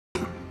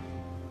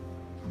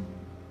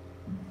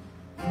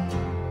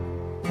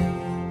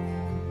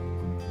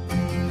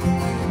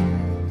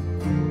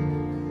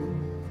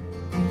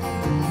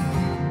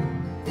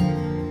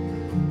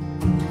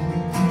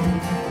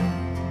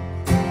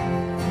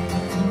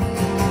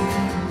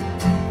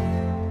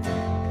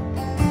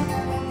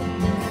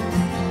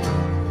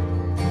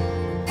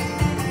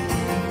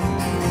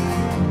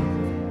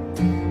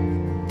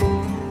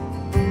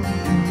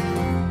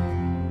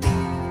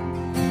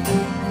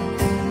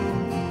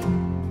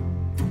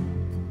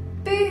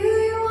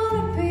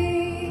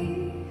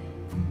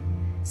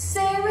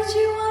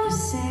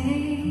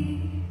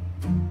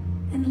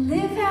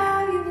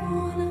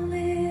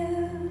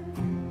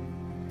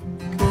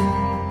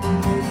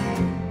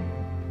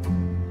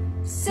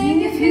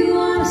you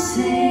wanna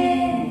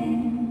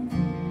sing,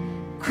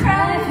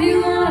 cry if you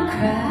wanna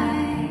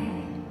cry,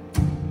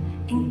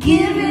 and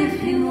give if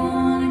you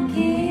wanna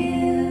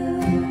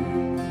give.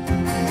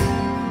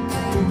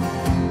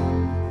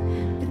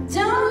 But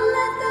don't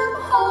let them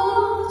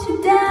hold you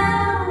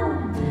down.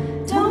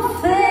 Don't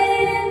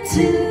fade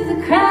into the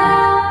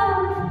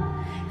crowd,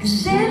 'cause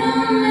they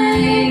don't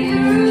make the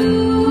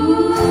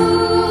rules.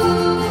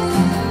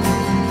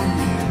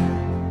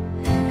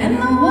 And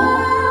the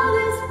world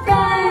is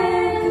bright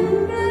and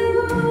blue,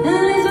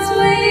 and it's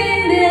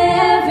waiting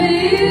there for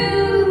you.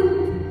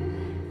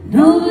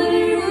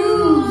 Nobody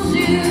rules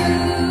you.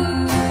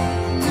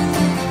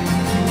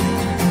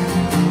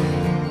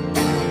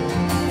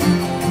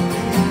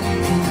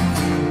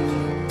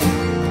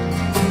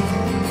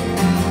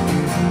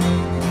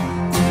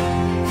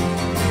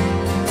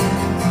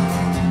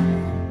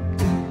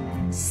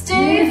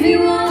 Stay if you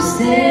wanna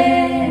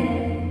stay,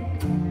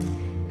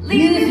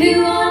 leave if you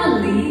wanna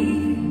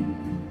leave,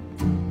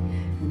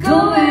 go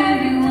where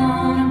you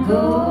wanna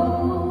go.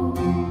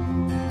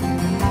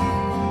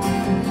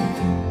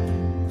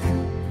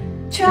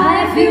 Try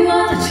if you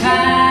wanna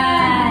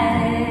try,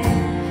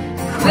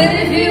 quit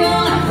if you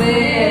wanna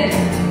quit,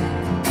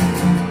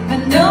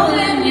 but know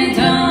when you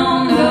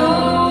don't know.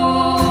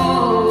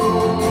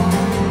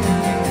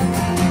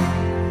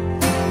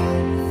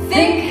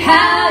 Think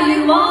how you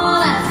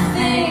wanna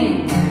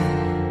think,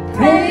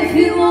 pray if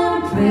you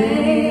wanna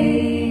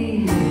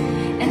pray,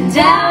 and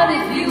doubt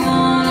if you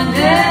wanna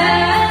doubt.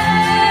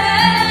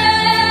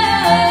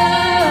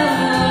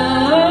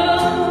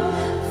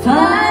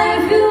 Fight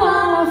if you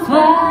wanna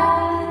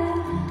fight,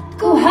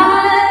 go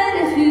hide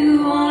if you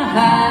wanna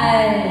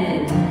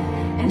hide,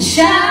 and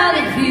shout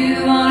if you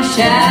wanna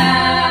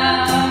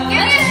shout.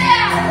 Give me a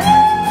shout!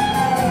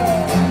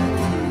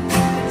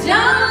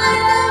 Don't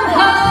let them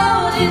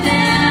hold you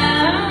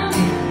down.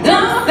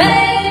 Don't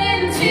fade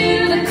into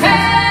the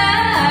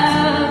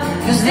crowd,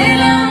 'cause they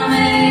don't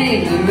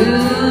make the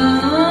rules.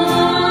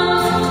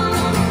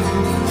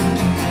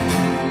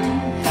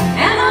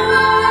 And the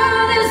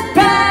world is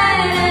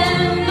bright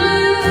and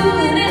blue,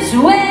 and it's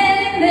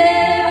waiting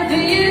there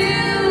for you.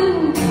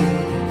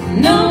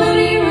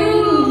 Nobody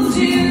rules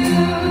you.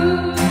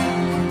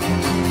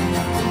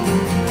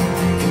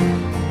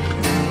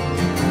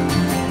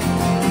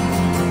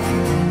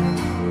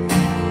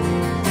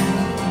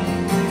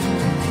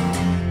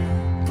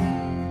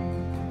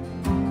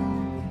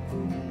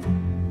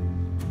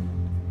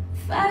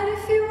 Fight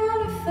if you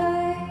wanna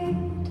fight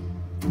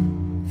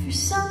for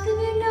something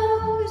you know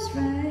is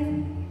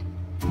right,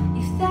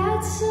 if that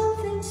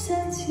something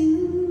sets you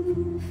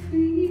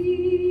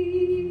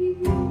free.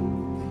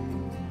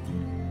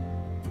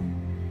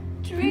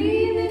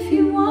 Dream if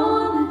you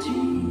wanna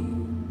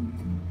dream,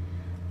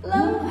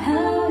 love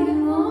how you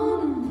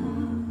wanna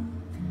love,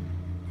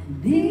 and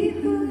be